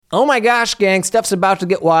Oh my gosh, gang, stuff's about to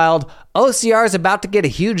get wild. OCR is about to get a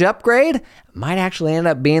huge upgrade. It might actually end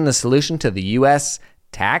up being the solution to the US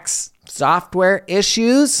tax software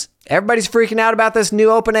issues. Everybody's freaking out about this new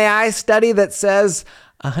OpenAI study that says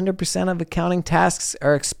 100% of accounting tasks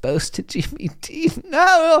are exposed to GPT.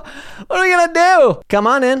 No, what are we gonna do? Come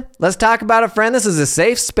on in, let's talk about it, friend. This is a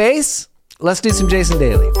safe space. Let's do some Jason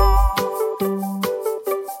Daly.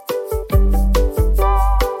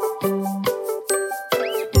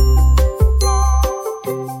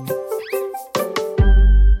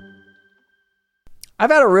 I've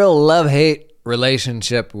had a real love-hate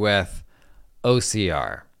relationship with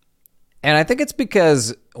OCR. And I think it's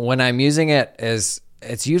because when I'm using it,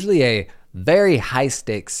 it's usually a very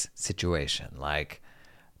high-stakes situation, like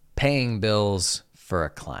paying bills for a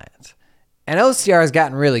client. And OCR has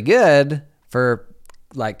gotten really good for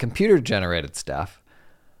like computer-generated stuff,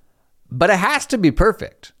 but it has to be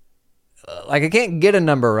perfect. Like, I can't get a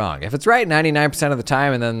number wrong. If it's right 99% of the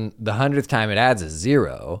time and then the 100th time it adds a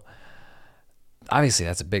 0, obviously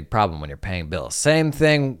that's a big problem when you're paying bills. Same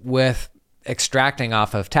thing with extracting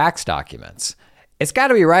off of tax documents. It's got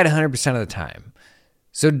to be right 100% of the time.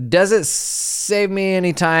 So does it save me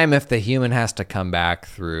any time if the human has to come back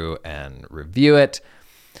through and review it?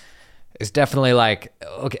 It's definitely like,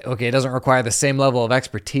 okay, it doesn't require the same level of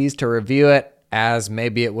expertise to review it as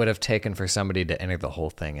maybe it would have taken for somebody to enter the whole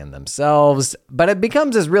thing in themselves. But it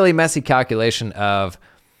becomes this really messy calculation of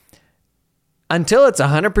until it's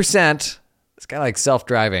 100%, it's kind of like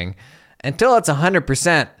self-driving, until it's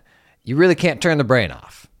 100%, you really can't turn the brain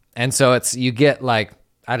off. And so you get like,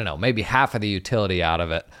 I don't know, maybe half of the utility out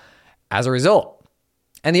of it as a result.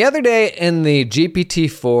 And the other day in the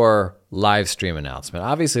GPT-4 live stream announcement,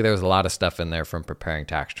 obviously there was a lot of stuff in there from preparing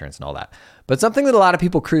tax returns and all that. But something that a lot of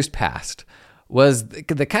people cruised past was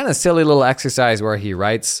the kind of silly little exercise where he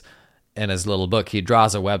writes in his little book, he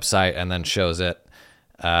draws a website and then shows it,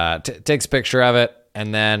 takes a picture of it,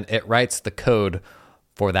 and then it writes the code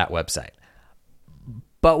for that website.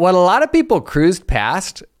 But what a lot of people cruised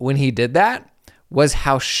past when he did that was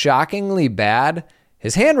how shockingly bad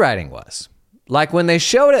his handwriting was. Like when they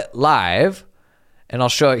showed it live, and I'll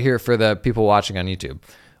show it here for the people watching on YouTube.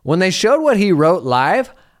 When they showed what he wrote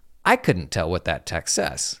live, I couldn't tell what that text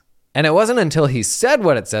says. And it wasn't until he said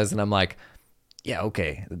what it says, and I'm like, yeah,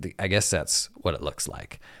 okay, I guess that's what it looks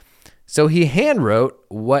like. So he hand wrote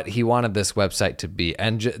what he wanted this website to be,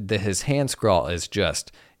 and his hand scrawl is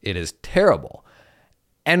just, it is terrible.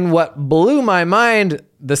 And what blew my mind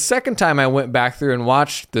the second time I went back through and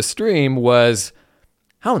watched the stream was,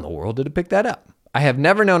 how in the world did it pick that up? I have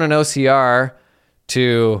never known an OCR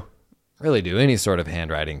to really do any sort of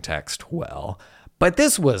handwriting text well, but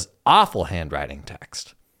this was awful handwriting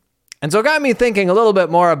text. And so it got me thinking a little bit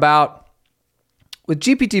more about, with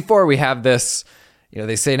GPT-4, we have this,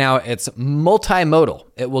 they say now it's multimodal.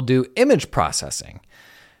 It will do image processing.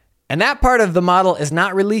 And that part of the model is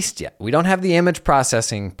not released yet. We don't have the image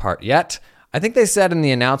processing part yet. I think they said in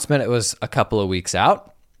the announcement it was a couple of weeks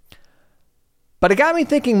out. But it got me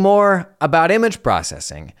thinking more about image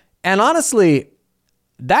processing. And honestly,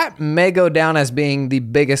 that may go down as being the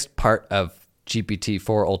biggest part of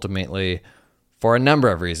GPT-4 ultimately, for a number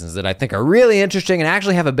of reasons that I think are really interesting and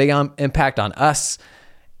actually have a big impact on us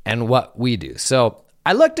and what we do. So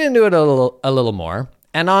I looked into it a little more.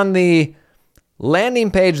 And on the landing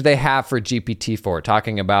page they have for GPT-4,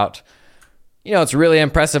 talking about, it's really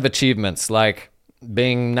impressive achievements like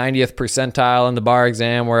being 90th percentile in the bar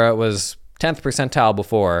exam where it was 10th percentile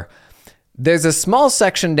before. There's a small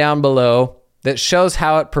section down below that shows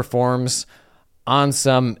how it performs on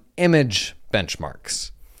some image benchmarks.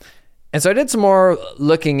 And so I did some more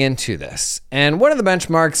looking into this. And one of the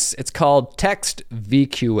benchmarks, it's called Text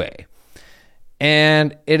VQA.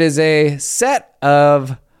 And it is a set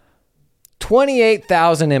of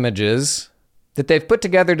 28,000 images that they've put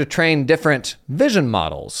together to train different vision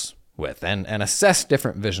models with and assess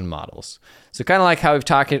different vision models. So kind of like how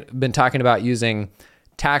we've been talking about using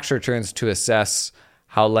tax returns to assess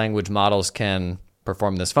how language models can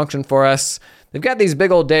perform this function for us. They've got these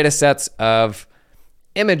big old data sets of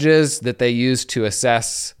images that they use to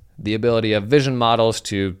assess the ability of vision models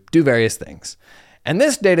to do various things. And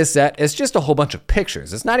this data set is just a whole bunch of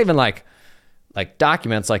pictures. It's not even like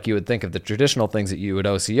documents like you would think of the traditional things that you would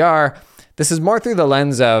OCR. This is more through the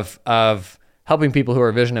lens of helping people who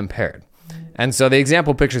are vision impaired. And so the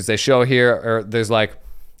example pictures they show here are, there's like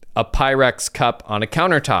a Pyrex cup on a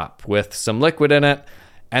countertop with some liquid in it.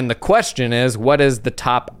 And the question is, what is the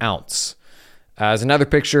top ounce? There's another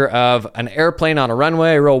picture of an airplane on a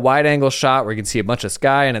runway, a real wide angle shot where you can see a bunch of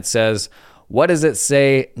sky, and it says, what does it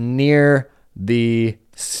say near the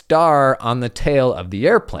star on the tail of the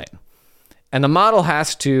airplane. And the model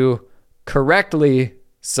has to correctly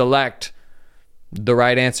select the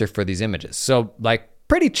right answer for these images. So like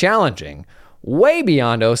pretty challenging, way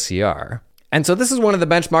beyond OCR. And so this is one of the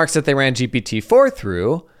benchmarks that they ran GPT-4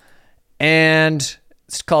 through, and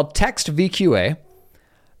it's called Text VQA.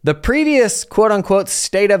 The previous quote unquote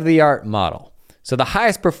state-of-the-art model. So the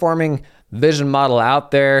highest performing vision model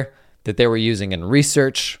out there that they were using in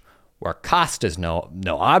research where cost is no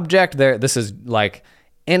object. This is like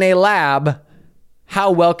in a lab,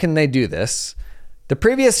 how well can they do this? The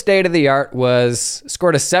previous state-of-the-art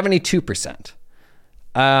scored a 72%.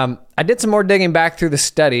 I did some more digging back through the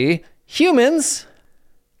study. Humans,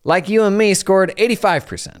 like you and me, scored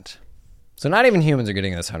 85%. So not even humans are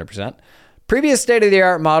getting this 100%. Previous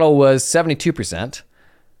state-of-the-art model was 72%.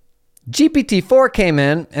 GPT-4 came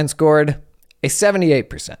in and scored a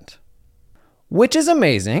 78%, which is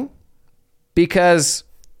amazing because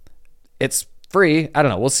it's free. I don't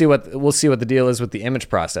know. We'll see what the deal is with the image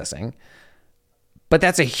processing. But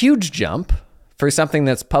that's a huge jump for something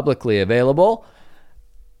that's publicly available.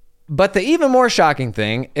 But the even more shocking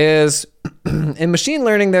thing is in machine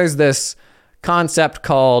learning, there's this concept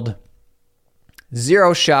called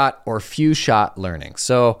zero shot or few shot learning.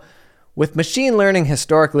 So with machine learning,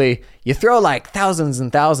 historically, you throw like thousands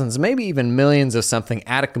and thousands, maybe even millions of something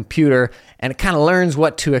at a computer, and it kind of learns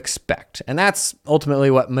what to expect. And that's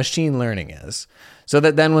ultimately what machine learning is. So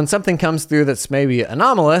that then when something comes through that's maybe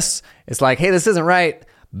anomalous, it's like, hey, this isn't right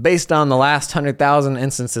based on the last 100,000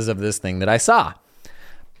 instances of this thing that I saw.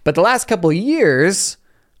 But the last couple of years,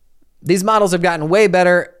 these models have gotten way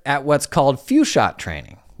better at what's called few shot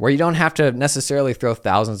training, where you don't have to necessarily throw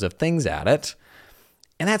thousands of things at it.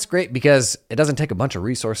 And that's great because it doesn't take a bunch of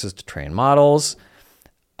resources to train models.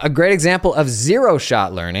 A great example of zero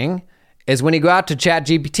shot learning is when you go out to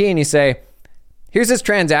ChatGPT and you say, here's this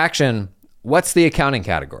transaction, what's the accounting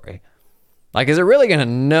category? Like, is it really going to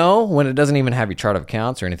know when it doesn't even have your chart of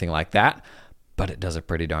accounts or anything like that? But it does a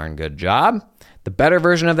pretty darn good job. The better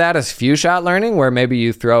version of that is few shot learning, where maybe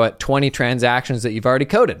you throw it 20 transactions that you've already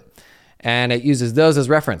coded. And it uses those as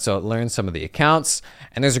reference, so it learns some of the accounts.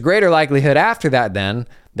 And there's a greater likelihood after that then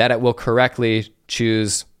that it will correctly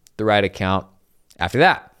choose the right account after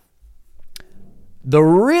that. The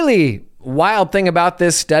really wild thing about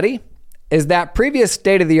this study is that previous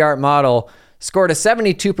state-of-the-art model scored a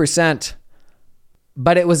 72%,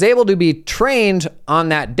 but it was able to be trained on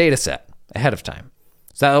that data set ahead of time.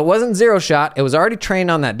 So it wasn't zero shot, it was already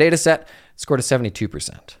trained on that data set, scored a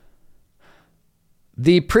 72%.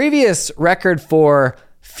 The previous record for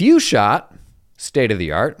few shot,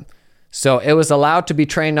 state-of-the-art, so it was allowed to be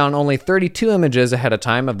trained on only 32 images ahead of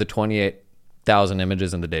time of the 28,000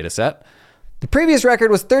 images in the data set. The previous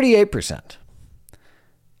record was 38%.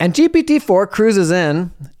 And GPT-4 cruises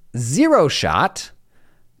in zero shot,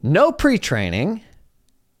 no pre-training,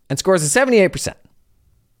 and scores a 78%.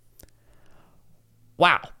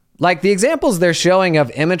 Wow. Like the examples they're showing of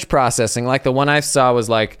image processing, like the one I saw was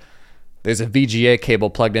like, there's a VGA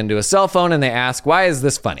cable plugged into a cell phone and they ask, why is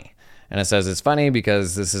this funny? And it says it's funny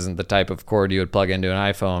because this isn't the type of cord you would plug into an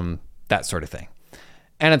iPhone, that sort of thing.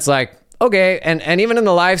 And it's like, okay. And even in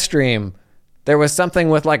the live stream, there was something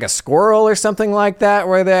with like a squirrel or something like that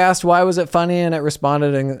where they asked, why was it funny? And it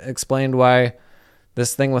responded and explained why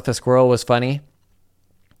this thing with the squirrel was funny.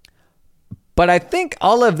 But I think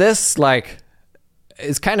all of this like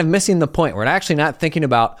is kind of missing the point. We're actually not thinking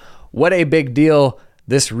about what a big deal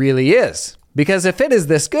this really is. Because if it is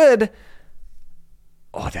this good,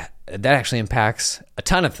 that actually impacts a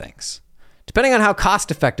ton of things, depending on how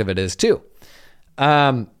cost effective it is too.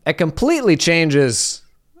 It completely changes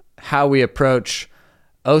how we approach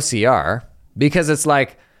OCR, because it's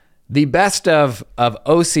like the best of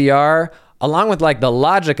OCR along with like the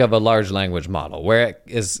logic of a large language model, where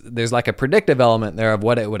there's like a predictive element there of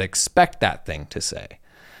what it would expect that thing to say.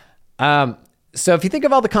 So if you think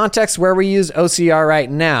of all the contexts where we use OCR right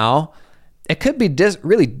now, it could be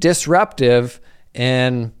really disruptive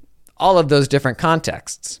in all of those different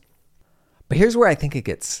contexts. But here's where I think it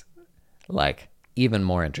gets like even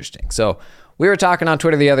more interesting. So we were talking on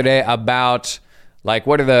Twitter the other day about like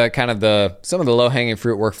what are the kind of some of the low-hanging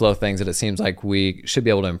fruit workflow things that it seems like we should be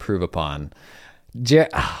able to improve upon.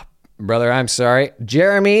 Brother, I'm sorry.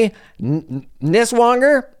 Jeremy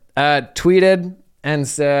Niswanger tweeted and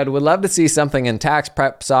said, would love to see something in tax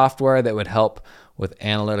prep software that would help with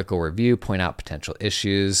analytical review, point out potential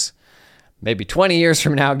issues. Maybe 20 years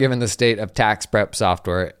from now, given the state of tax prep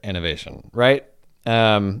software innovation, right?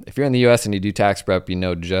 If you're in the US and you do tax prep, you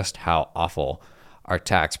know just how awful our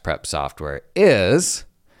tax prep software is.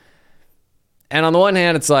 And on the one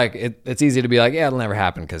hand, it's like, it's easy to be like, yeah, it'll never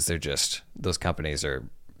happen because those companies are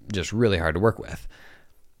just really hard to work with.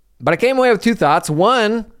 But I came away with two thoughts.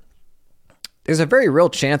 One, there's a very real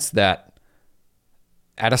chance that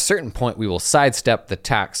at a certain point we will sidestep the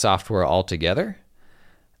tax software altogether,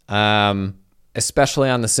 especially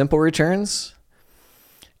on the simple returns.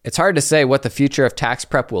 It's hard to say what the future of tax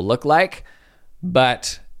prep will look like,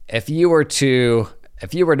 but if you were to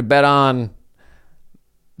bet on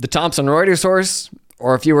the Thomson Reuters horse,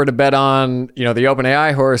 or if you were to bet on, the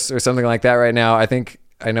OpenAI horse or something like that right now, I think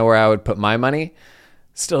I know where I would put my money.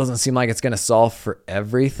 Still doesn't seem like it's going to solve for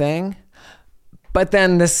everything. But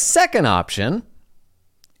then the second option,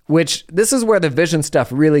 which this is where the vision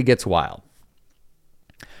stuff really gets wild.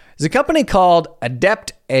 There's a company called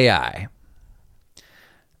Adept AI.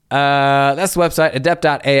 That's the website,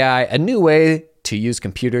 adept.ai, a new way to use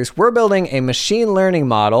computers. We're building a machine learning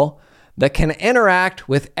model that can interact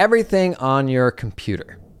with everything on your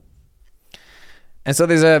computer. And so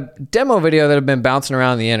there's a demo video that have been bouncing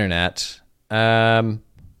around the internet. And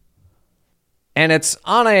it's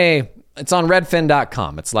on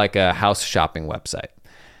redfin.com. It's like a house shopping website.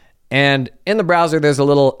 And in the browser, there's a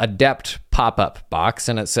little Adept pop-up box,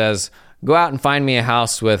 and it says, go out and find me a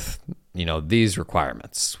house with, these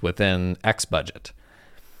requirements within X budget.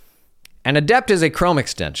 And Adept is a Chrome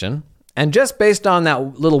extension. And just based on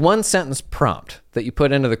that little one-sentence prompt that you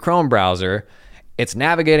put into the Chrome browser, it's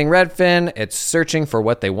navigating Redfin, it's searching for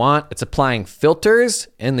what they want, it's applying filters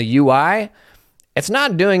in the UI. It's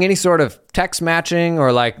not doing any sort of text matching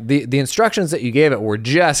or like the instructions that you gave it were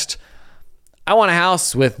just, I want a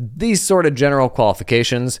house with these sort of general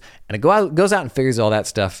qualifications. And it goes out and figures all that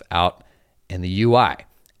stuff out in the UI.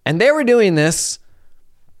 And they were doing this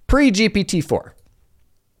pre-GPT-4.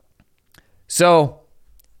 So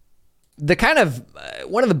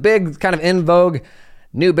one of the big kind of in vogue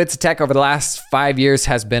new bits of tech over the last 5 years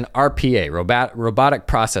has been RPA, robotic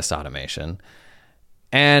process automation.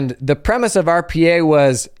 And the premise of RPA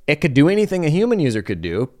was it could do anything a human user could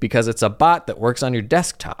do because it's a bot that works on your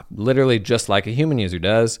desktop, literally just like a human user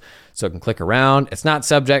does. So it can click around. It's not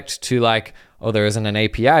subject to like, oh, there isn't an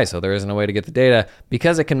API, so there isn't a way to get the data.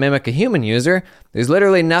 Because it can mimic a human user, there's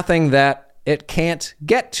literally nothing that it can't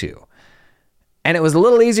get to. And it was a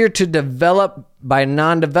little easier to develop by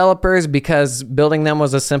non-developers because building them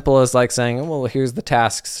was as simple as like saying, well, here's the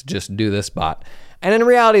tasks, just do this bot. And in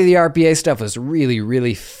reality, the RPA stuff was really,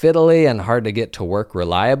 really fiddly and hard to get to work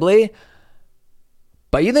reliably.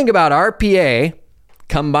 But you think about RPA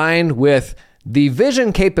combined with the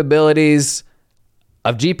vision capabilities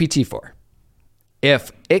of GPT-4.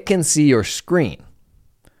 If it can see your screen.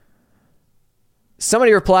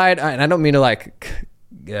 Somebody replied, and I don't mean to like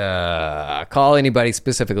call anybody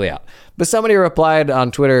specifically out, but somebody replied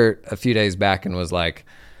on Twitter a few days back and was like,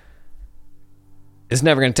 it's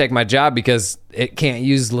never going to take my job because it can't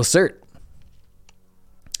use Lacert.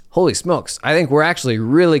 Holy smokes. I think we're actually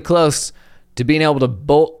really close to being able to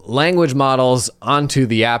bolt language models onto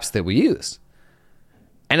the apps that we use.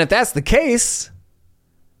 And if that's the case,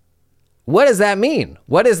 what does that mean?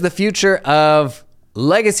 What is the future of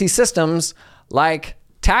legacy systems like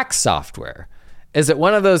tax software? Is it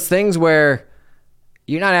one of those things where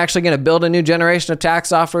you're not actually going to build a new generation of tax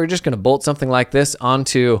software? You're just going to bolt something like this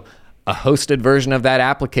onto a hosted version of that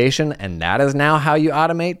application, and that is now how you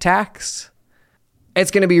automate tax? It's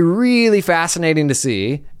going to be really fascinating to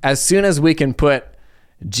see as soon as we can put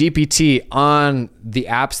GPT on the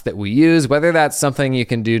apps that we use, whether that's something you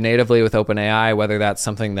can do natively with OpenAI, whether that's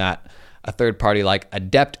something that a third party like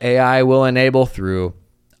Adept AI will enable through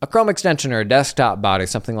a Chrome extension or a desktop bot or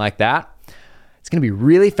something like that. It's going to be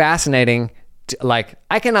really fascinating.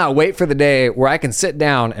 I cannot wait for the day where I can sit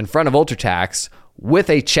down in front of UltraTax with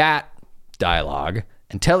a chat dialogue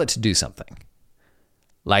and tell it to do something.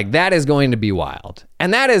 Like, that is going to be wild.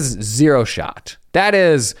 And that is zero shot. That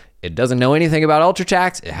is, it doesn't know anything about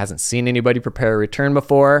UltraTax. It hasn't seen anybody prepare a return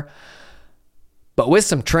before. But with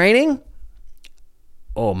some training,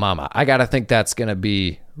 oh mama, I got to think that's going to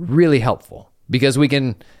be really helpful because we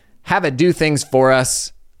can have it do things for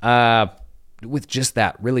us with just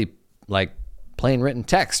that really like plain written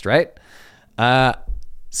text, right?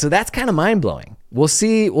 So that's kind of mind-blowing. We'll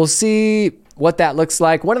see what that looks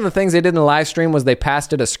like. One of the things they did in the live stream was they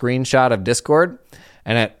passed it a screenshot of Discord,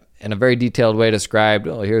 and it, in a very detailed way, described,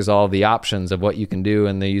 oh, here's all the options of what you can do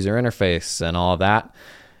in the user interface and all of that.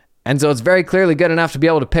 And so it's very clearly good enough to be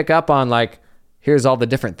able to pick up on, like, here's all the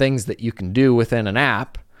different things that you can do within an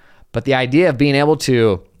app. But the idea of being able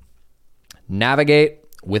to navigate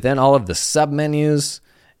within all of the submenus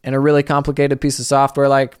in a really complicated piece of software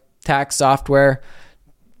like tax software,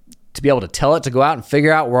 to be able to tell it to go out and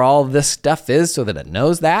figure out where all this stuff is so that it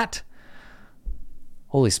knows that.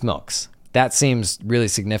 Holy smokes. That seems really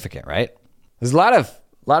significant, right? There's a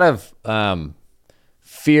lot of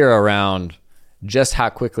fear around just how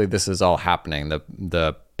quickly this is all happening.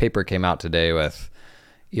 The paper came out today with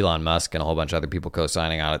Elon Musk and a whole bunch of other people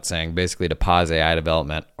co-signing on it, saying basically to pause AI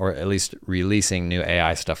development, or at least releasing new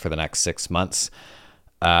AI stuff for the next 6 months,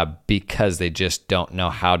 because they just don't know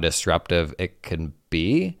how disruptive it can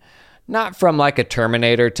be. Not from like a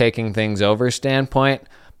Terminator taking things over standpoint,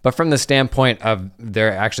 but from the standpoint of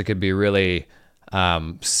there actually could be really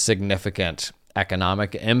significant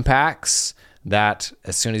economic impacts that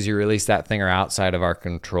as soon as you release that thing are outside of our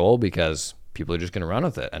control, because people are just going to run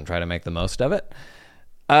with it and try to make the most of it.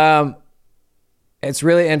 It's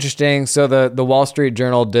really interesting. So the Wall Street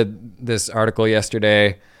Journal did this article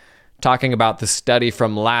yesterday talking about the study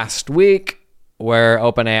from last week where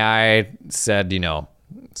OpenAI said,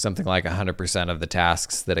 something like 100% of the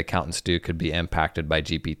tasks that accountants do could be impacted by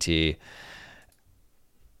GPT.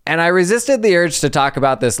 And I resisted the urge to talk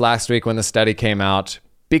about this last week when the study came out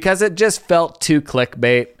because it just felt too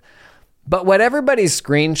clickbait. But what everybody's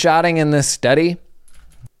screenshotting in this study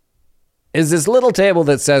is this little table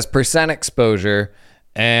that says percent exposure,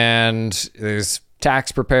 and there's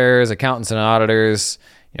tax preparers, accountants, and auditors.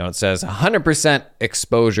 It says 100%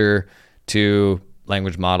 exposure to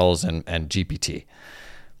language models and GPT.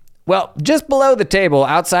 Well, just below the table,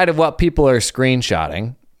 outside of what people are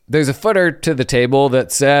screenshotting, there's a footer to the table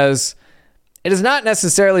that says it does not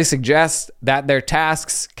necessarily suggest that their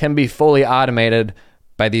tasks can be fully automated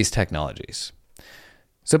by these technologies.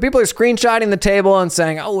 So people are screenshotting the table and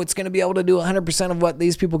saying, it's going to be able to do 100% of what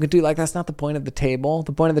these people can do. Like, that's not the point of the table.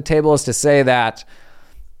 The point of the table is to say that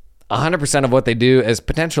 100% of what they do is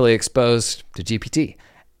potentially exposed to GPT.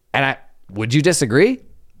 And would you disagree?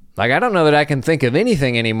 Like, I don't know that I can think of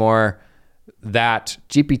anything anymore that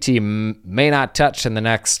GPT may not touch in the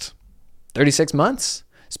next 36 months,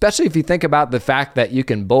 especially if you think about the fact that you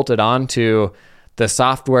can bolt it onto the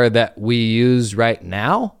software that we use right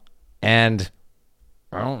now. And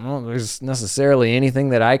I don't know if there's necessarily anything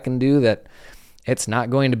that I can do that it's not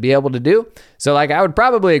going to be able to do. So I would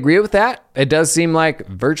probably agree with that. It does seem like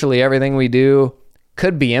virtually everything we do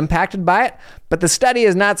could be impacted by it, but the study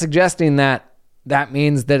is not suggesting that that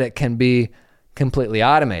means that it can be completely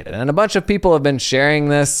automated. And a bunch of people have been sharing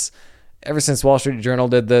this ever since Wall Street Journal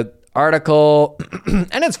did the article,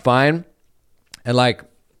 and it's fine. And I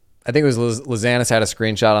think it was Lizanis had a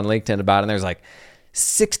screenshot on LinkedIn about it, and there's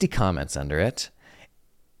 60 comments under it.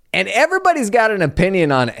 And everybody's got an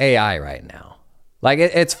opinion on AI right now.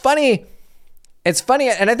 It's funny. It's funny,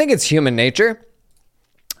 and I think it's human nature.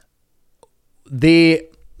 The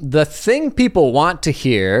thing people want to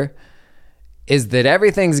hear is that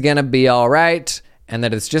everything's going to be all right and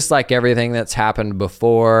that it's just like everything that's happened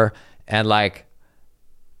before. And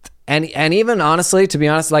and even honestly, to be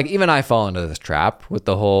honest, even I fall into this trap with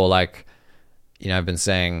the whole, I've been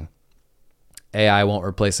saying AI won't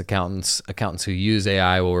replace accountants. Accountants who use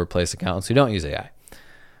AI will replace accountants who don't use AI,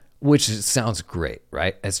 which sounds great,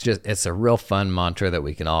 right? It's a real fun mantra that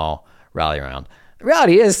we can all rally around. The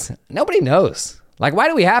reality is nobody knows. Why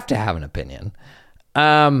do we have to have an opinion?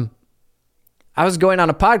 I was going on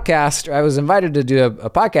a podcast. I was invited to do a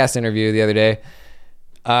podcast interview the other day.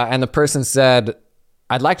 And the person said,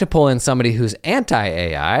 I'd like to pull in somebody who's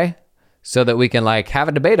anti-AI so that we can have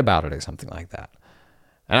a debate about it or something like that.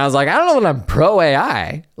 And I was like, I don't know that I'm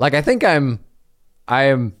pro-AI. I think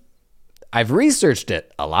I've researched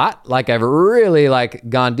it a lot. I've really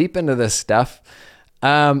gone deep into this stuff.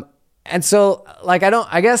 And so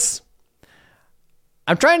I guess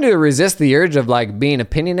I'm trying to resist the urge of being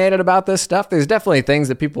opinionated about this stuff. There's definitely things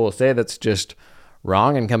that people will say that's just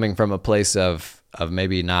wrong and coming from a place of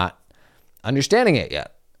maybe not understanding it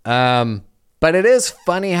yet. But it is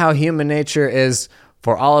funny how human nature is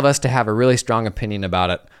for all of us to have a really strong opinion about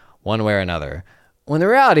it one way or another. When the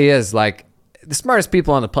reality is the smartest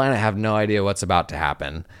people on the planet have no idea what's about to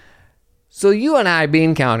happen. So you and I,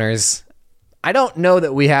 bean counters, I don't know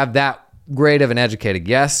that we have that great of an educated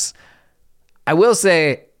guess. I will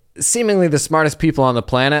say, seemingly the smartest people on the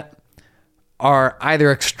planet are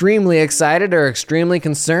either extremely excited or extremely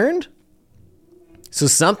concerned. So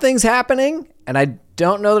something's happening, and I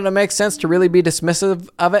don't know that it makes sense to really be dismissive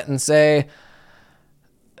of it and say,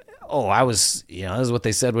 this is what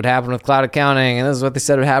they said would happen with cloud accounting, and this is what they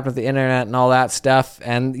said would happen with the internet and all that stuff.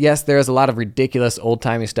 And yes, there is a lot of ridiculous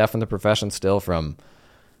old-timey stuff in the profession still, from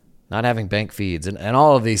not having bank feeds and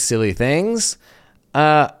all of these silly things.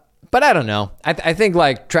 But I don't know. I think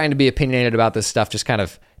trying to be opinionated about this stuff just kind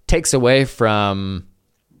of takes away from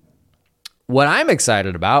what I'm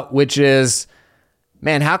excited about, which is,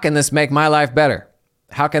 man, how can this make my life better?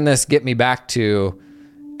 How can this get me back to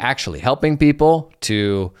actually helping people,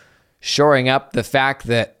 to shoring up the fact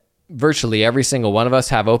that virtually every single one of us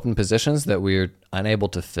have open positions that we're unable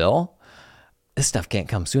to fill? This stuff can't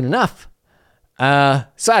come soon enough. So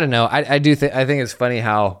I don't know. I think it's funny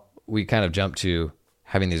how we kind of jump to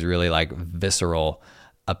having these really like visceral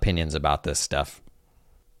opinions about this stuff.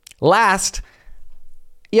 Last,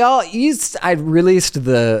 y'all, I released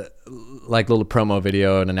the like little promo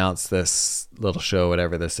video and announced this little show,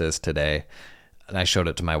 whatever this is today. And I showed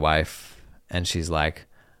it to my wife and she's like,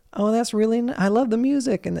 "Oh, that's really I love the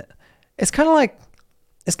music." And it's kind of like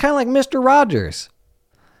Mr. Rogers.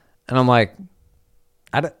 And I'm like,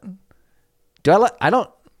 I don't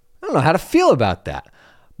know how to feel about that.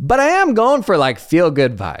 But I am going for like feel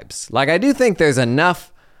good vibes. Like I do think there's an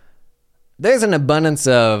abundance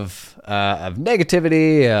of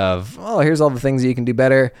negativity, of, oh, here's all the things that you can do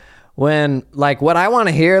better. When like what I want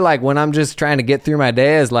to hear, like when I'm just trying to get through my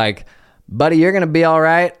day is like, buddy, you're going to be all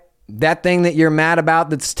right. That thing that you're mad about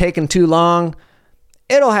that's taking too long,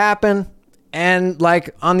 it'll happen. And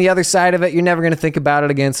like on the other side of it, you're never going to think about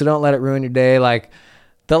it again. So don't let it ruin your day. Like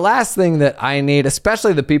the last thing that I need,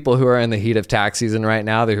 especially the people who are in the heat of tax season right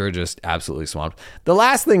now, who are just absolutely swamped. The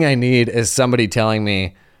last thing I need is somebody telling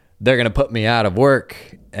me they're going to put me out of work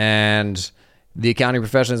and the accounting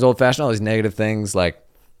profession is old fashioned, all these negative things. Like,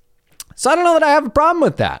 so I don't know that I have a problem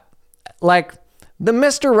with that. Like the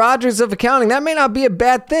Mr. Rogers of accounting, that may not be a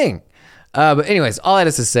bad thing. But anyways, all that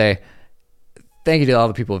is to say, thank you to all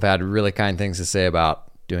the people who've had really kind things to say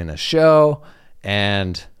about doing this show.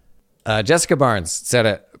 And Jessica Barnes said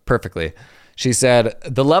it perfectly. She said,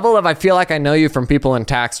 "The level of I feel like I know you from people in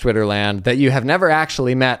tax Twitter land that you have never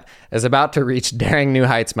actually met is about to reach daring new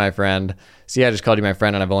heights, my friend." See, I just called you my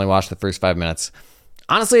friend and I've only watched the first 5 minutes.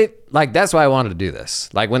 Honestly, like that's why I wanted to do this.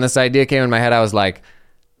 Like when this idea came in my head, I was like,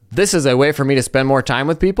 this is a way for me to spend more time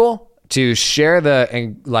with people, to share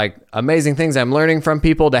the like amazing things I'm learning from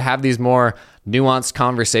people, to have these more nuanced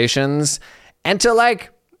conversations, and to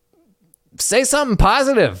like say something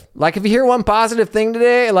positive. Like if you hear one positive thing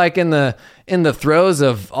today, like in the throes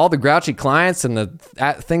of all the grouchy clients and the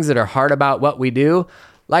things that are hard about what we do,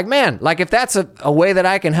 like, man, like if that's a way that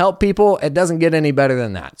I can help people, it doesn't get any better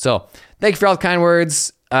than that. So thank you for all the kind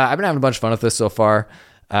words. I've been having a bunch of fun with this so far,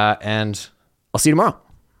 and I'll see you tomorrow.